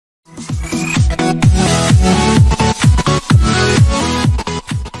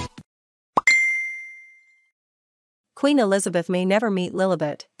Queen Elizabeth may never meet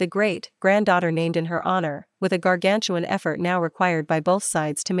Lilibet, the great-granddaughter named in her honor, with a gargantuan effort now required by both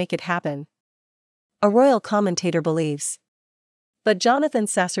sides to make it happen. A royal commentator believes. But Jonathan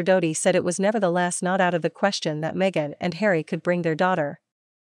Sacerdoti said it was nevertheless not out of the question that Meghan and Harry could bring their daughter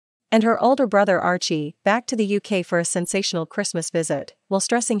and her older brother Archie back to the UK for a sensational Christmas visit, while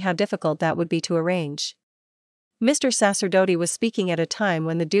stressing how difficult that would be to arrange. Mr. Sacerdoti was speaking at a time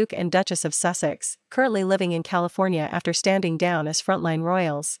when the Duke and Duchess of Sussex, currently living in California after standing down as frontline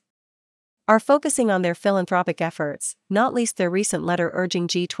royals, are focusing on their philanthropic efforts, not least their recent letter urging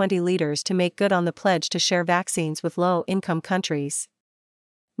G20 leaders to make good on the pledge to share vaccines with low-income countries.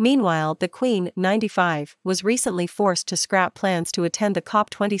 Meanwhile, the Queen, 95, was recently forced to scrap plans to attend the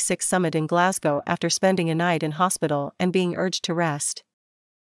COP26 summit in Glasgow after spending a night in hospital and being urged to rest.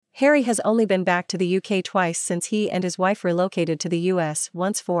 Harry has only been back to the UK twice since he and his wife relocated to the US,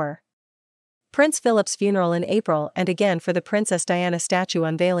 once for Prince Philip's funeral in April and again for the Princess Diana statue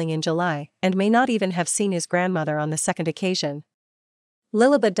unveiling in July, and may not even have seen his grandmother on the second occasion.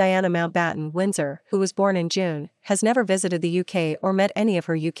 Lilibet Diana Mountbatten-Windsor, who was born in June, has never visited the UK or met any of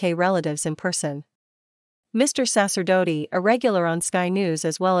her UK relatives in person. Mr. Sacerdoti, a regular on Sky News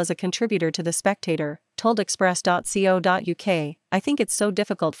as well as a contributor to The Spectator, told express.co.uk, "I think it's so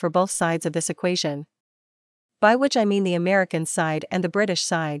difficult for both sides of this equation. By which I mean the American side and the British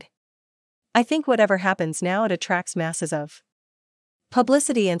side. I think whatever happens now, it attracts masses of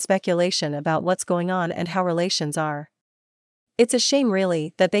publicity and speculation about what's going on and how relations are. It's a shame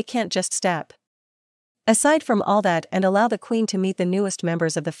really that they can't just step aside from all that and allow the Queen to meet the newest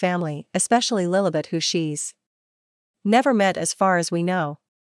members of the family, especially Lilibet, who she's never met as far as we know.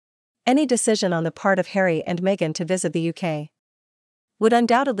 Any decision on the part of Harry and Meghan to visit the UK would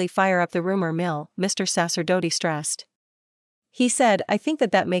undoubtedly fire up the rumor mill," Mr. Sacerdoti stressed. He said, "I think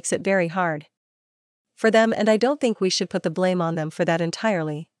that makes it very hard for them, and I don't think we should put the blame on them for that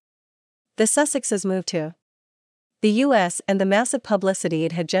entirely. The Sussexes moved to the US and the massive publicity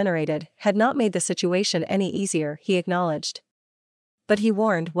it had generated had not made the situation any easier," he acknowledged. But he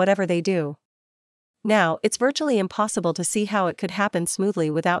warned, whatever they do now, it's virtually impossible to see how it could happen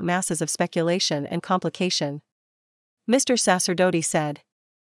smoothly without masses of speculation and complication. Mr. Sacerdoti said,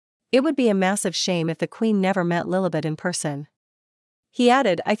 "It would be a massive shame if the Queen never met Lilibet in person." He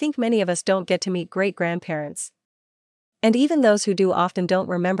added, "I think many of us don't get to meet great-grandparents. And even those who do often don't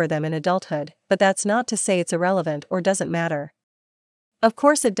remember them in adulthood, but that's not to say it's irrelevant or doesn't matter. Of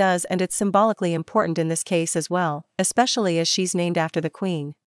course it does, and it's symbolically important in this case as well, especially as she's named after the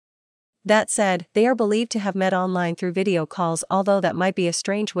Queen." That said, they are believed to have met online through video calls, although that might be a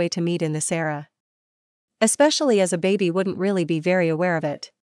strange way to meet in this era. Especially as a baby wouldn't really be very aware of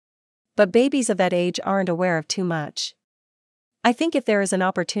it. But babies of that age aren't aware of too much. I think if there is an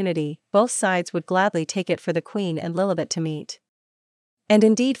opportunity, both sides would gladly take it for the Queen and Lilibet to meet. And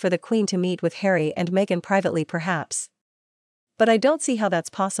indeed for the Queen to meet with Harry and Meghan privately perhaps. But I don't see how that's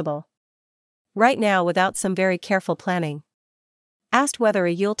possible right now without some very careful planning. Asked whether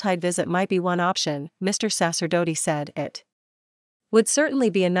a Yuletide visit might be one option, Mr. Sacerdoti said, "It would certainly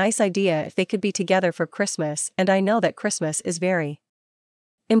be a nice idea if they could be together for Christmas, and I know that Christmas is very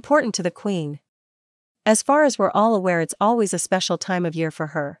important to the Queen. As far as we're all aware, it's always a special time of year for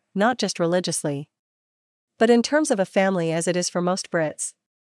her, not just religiously, but in terms of a family as it is for most Brits.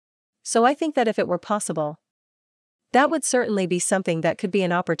 So I think that if it were possible, that would certainly be something that could be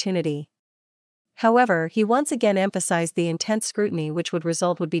an opportunity." However, he once again emphasized the intense scrutiny which would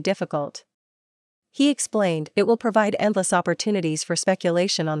result would be difficult. He explained, "It will provide endless opportunities for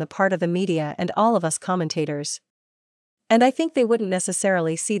speculation on the part of the media and all of us commentators. And I think they wouldn't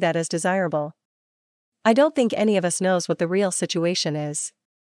necessarily see that as desirable. I don't think any of us knows what the real situation is.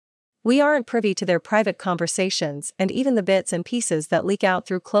 We aren't privy to their private conversations, and even the bits and pieces that leak out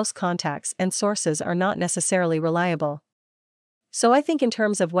through close contacts and sources are not necessarily reliable. So I think in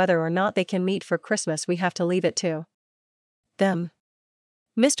terms of whether or not they can meet for Christmas, we have to leave it to them."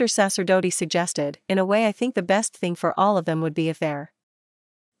 Mr. Sacerdoti suggested, "In a way I think the best thing for all of them would be if there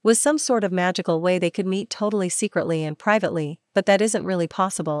was some sort of magical way they could meet totally secretly and privately, but that isn't really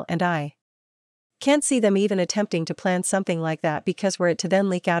possible, and I can't see them even attempting to plan something like that, because were it to then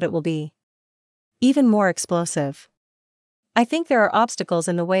leak out, it will be even more explosive. I think there are obstacles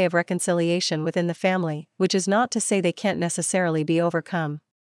in the way of reconciliation within the family, which is not to say they can't necessarily be overcome.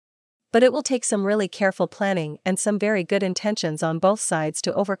 But it will take some really careful planning and some very good intentions on both sides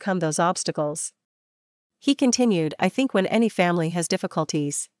to overcome those obstacles." He continued, "I think when any family has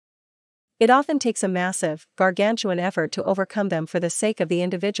difficulties, it often takes a massive, gargantuan effort to overcome them for the sake of the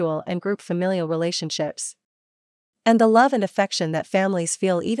individual and group familial relationships, and the love and affection that families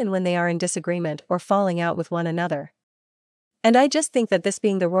feel even when they are in disagreement or falling out with one another. And I just think that this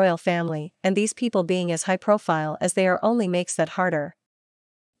being the royal family, and these people being as high profile as they are, only makes that harder.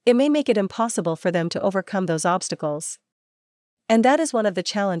 It may make it impossible for them to overcome those obstacles. And that is one of the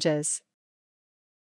challenges.